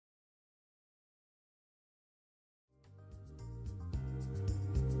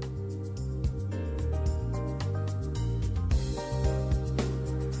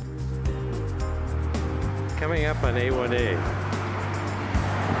coming up on A1A,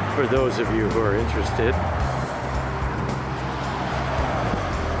 for those of you who are interested.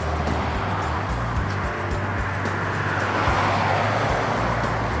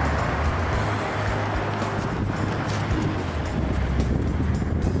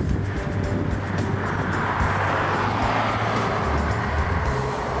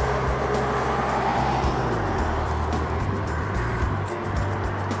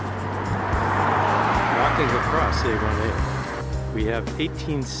 Across A1A. We have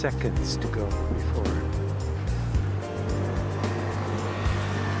 18 seconds to go before.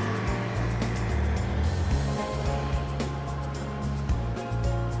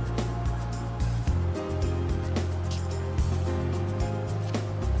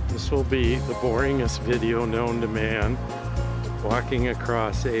 This will be the boringest video known to man, walking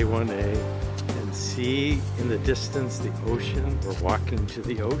across A1A and see in the distance the ocean. We're walking to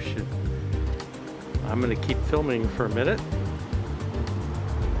the ocean. I'm going to keep filming for a minute.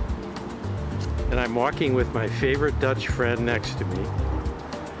 And I'm walking with my favorite Dutch friend next to me,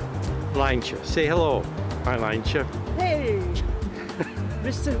 Lijntje. Say hello. Hi, Lijntje. Hey,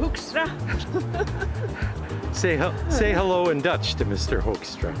 Mr. Hoekstra. Say hello in Dutch to Mr.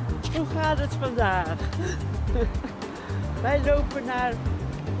 Hoekstra. Hoe gaat het vandaag? Wij lopen naar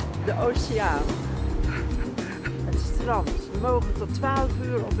de oceaan. Het strand. We mogen tot 12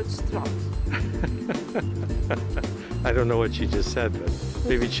 uur op het strand. I don't know what she just said, but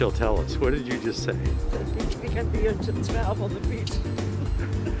maybe she'll tell us. What did you just say? We can be until 12 on the beach.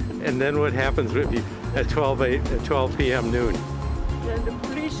 And then what happens at 12 p.m. noon? Then the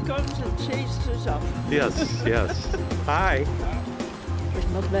police comes and chases us off. Yes, yes. Hi. But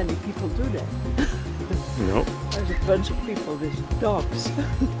not many people do that. No. There's a bunch of people with dogs.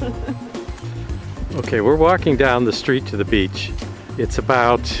 Okay, we're walking down the street to the beach. It's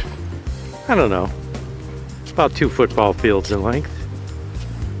about, I don't know, about 2 football fields in length.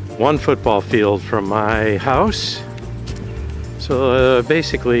 1 football field from my house. So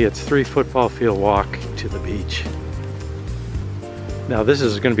basically it's 3 football field walk to the beach. Now this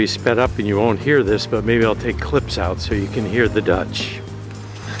is going to be sped up and you won't hear this, but maybe I'll take clips out so you can hear the Dutch.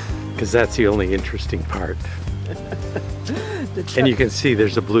 Because that's the only interesting part. And you can see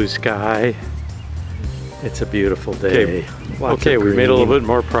there's a blue sky. It's a beautiful day. Okay, we made a little bit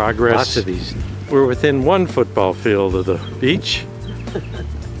more progress. Lots of these. We're within 1 football field of the beach.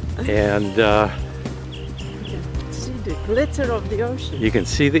 And See the glitter of the ocean. you can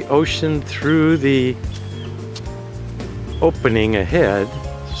see the ocean through the opening ahead,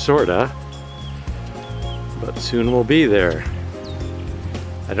 sorta. But soon we'll be there.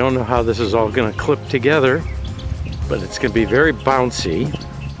 I don't know how this is all gonna clip together, but it's gonna be very bouncy.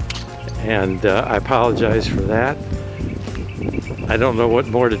 And I apologize for that. I don't know what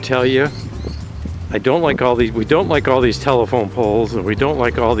more to tell you. We don't like all these telephone poles, and we don't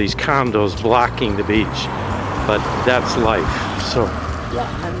like all these condos blocking the beach. But that's life. So.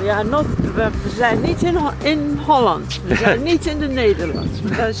 Ja, en we zijn niet in Holland. We zijn niet in de Nederlands.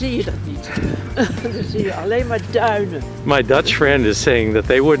 Daar zie je dat niet. Dan zie je alleen maar duinen. My Dutch friend is saying that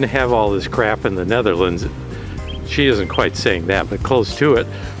they wouldn't have all this crap in the Netherlands. She isn't quite saying that, but close to it.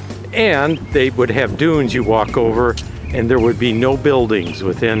 And they would have dunes you walk over, and there would be no buildings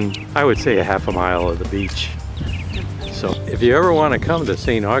within, I would say, a half a mile of the beach. So if you ever want to come to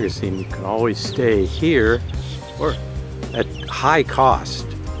St. Augustine, you can always stay here or at high cost,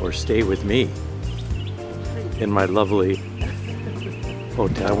 or stay with me in my lovely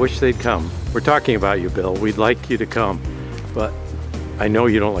hotel. I wish they'd come. We're talking about you, Bill. We'd like you to come, but I know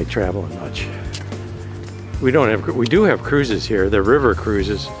you don't like traveling much. We do have cruises here. They're river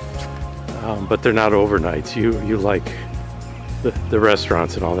cruises, but they're not overnights. You like the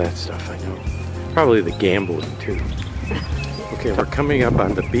restaurants and all that stuff, I know. Probably the gambling too. Okay, we're coming up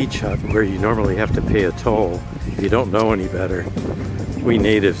on the beach hut where you normally have to pay a toll. If you don't know any better, we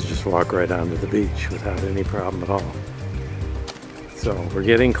natives just walk right onto the beach without any problem at all. So we're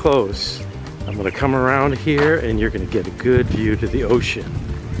getting close. I'm gonna come around here and you're gonna get a good view to the ocean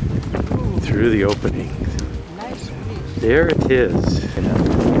through the opening. There it is.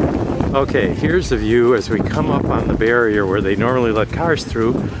 Okay, here's the view as we come up on the barrier where they normally let cars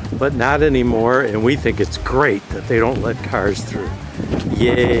through, but not anymore, and we think it's great that they don't let cars through.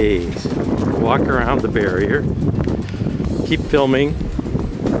 Yay! So walk around the barrier, keep filming,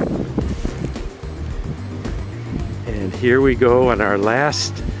 and here we go on our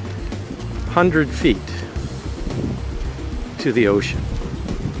last 100 feet to the ocean.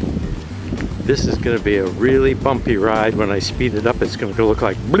 This is going to be a really bumpy ride. When I speed it up, it's going to look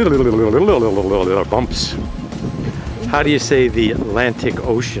like bumps. How do you say the Atlantic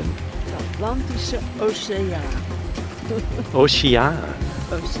Ocean Atlantische Oceaan. Oceaan.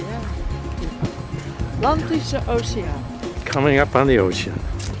 Oceaan. Atlantische Oceaan. Coming up on the ocean.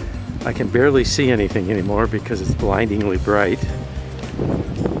 I can barely see anything anymore because it's blindingly bright.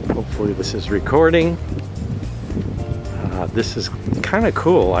 Hopefully this is recording. This is kind of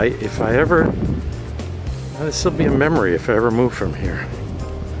cool. This will be a memory if I ever move from here.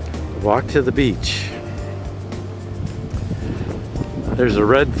 Walk to the beach. There's a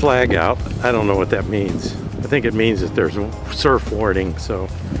red flag out. I don't know what that means. I think it means that there's surf warning, so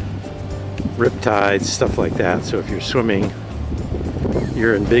riptides, stuff like that. So if you're swimming,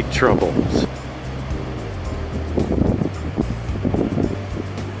 you're in big trouble.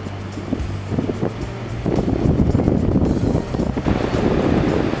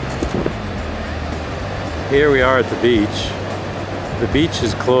 Here we are at the beach. The beach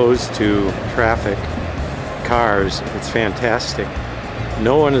is closed to traffic, cars. It's fantastic.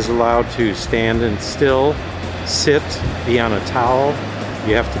 No one is allowed to stand and still, sit, be on a towel.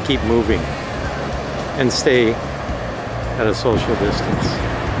 You have to keep moving and stay at a social distance.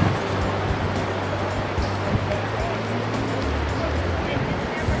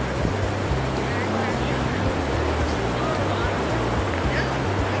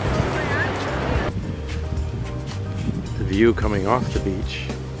 The view coming off the beach.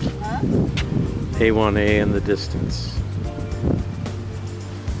 A1A in the distance.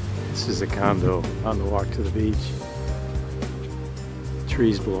 This is a condo on the walk to the beach.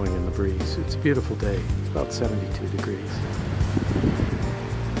 Trees blowing in the breeze. It's a beautiful day. It's about 72 degrees.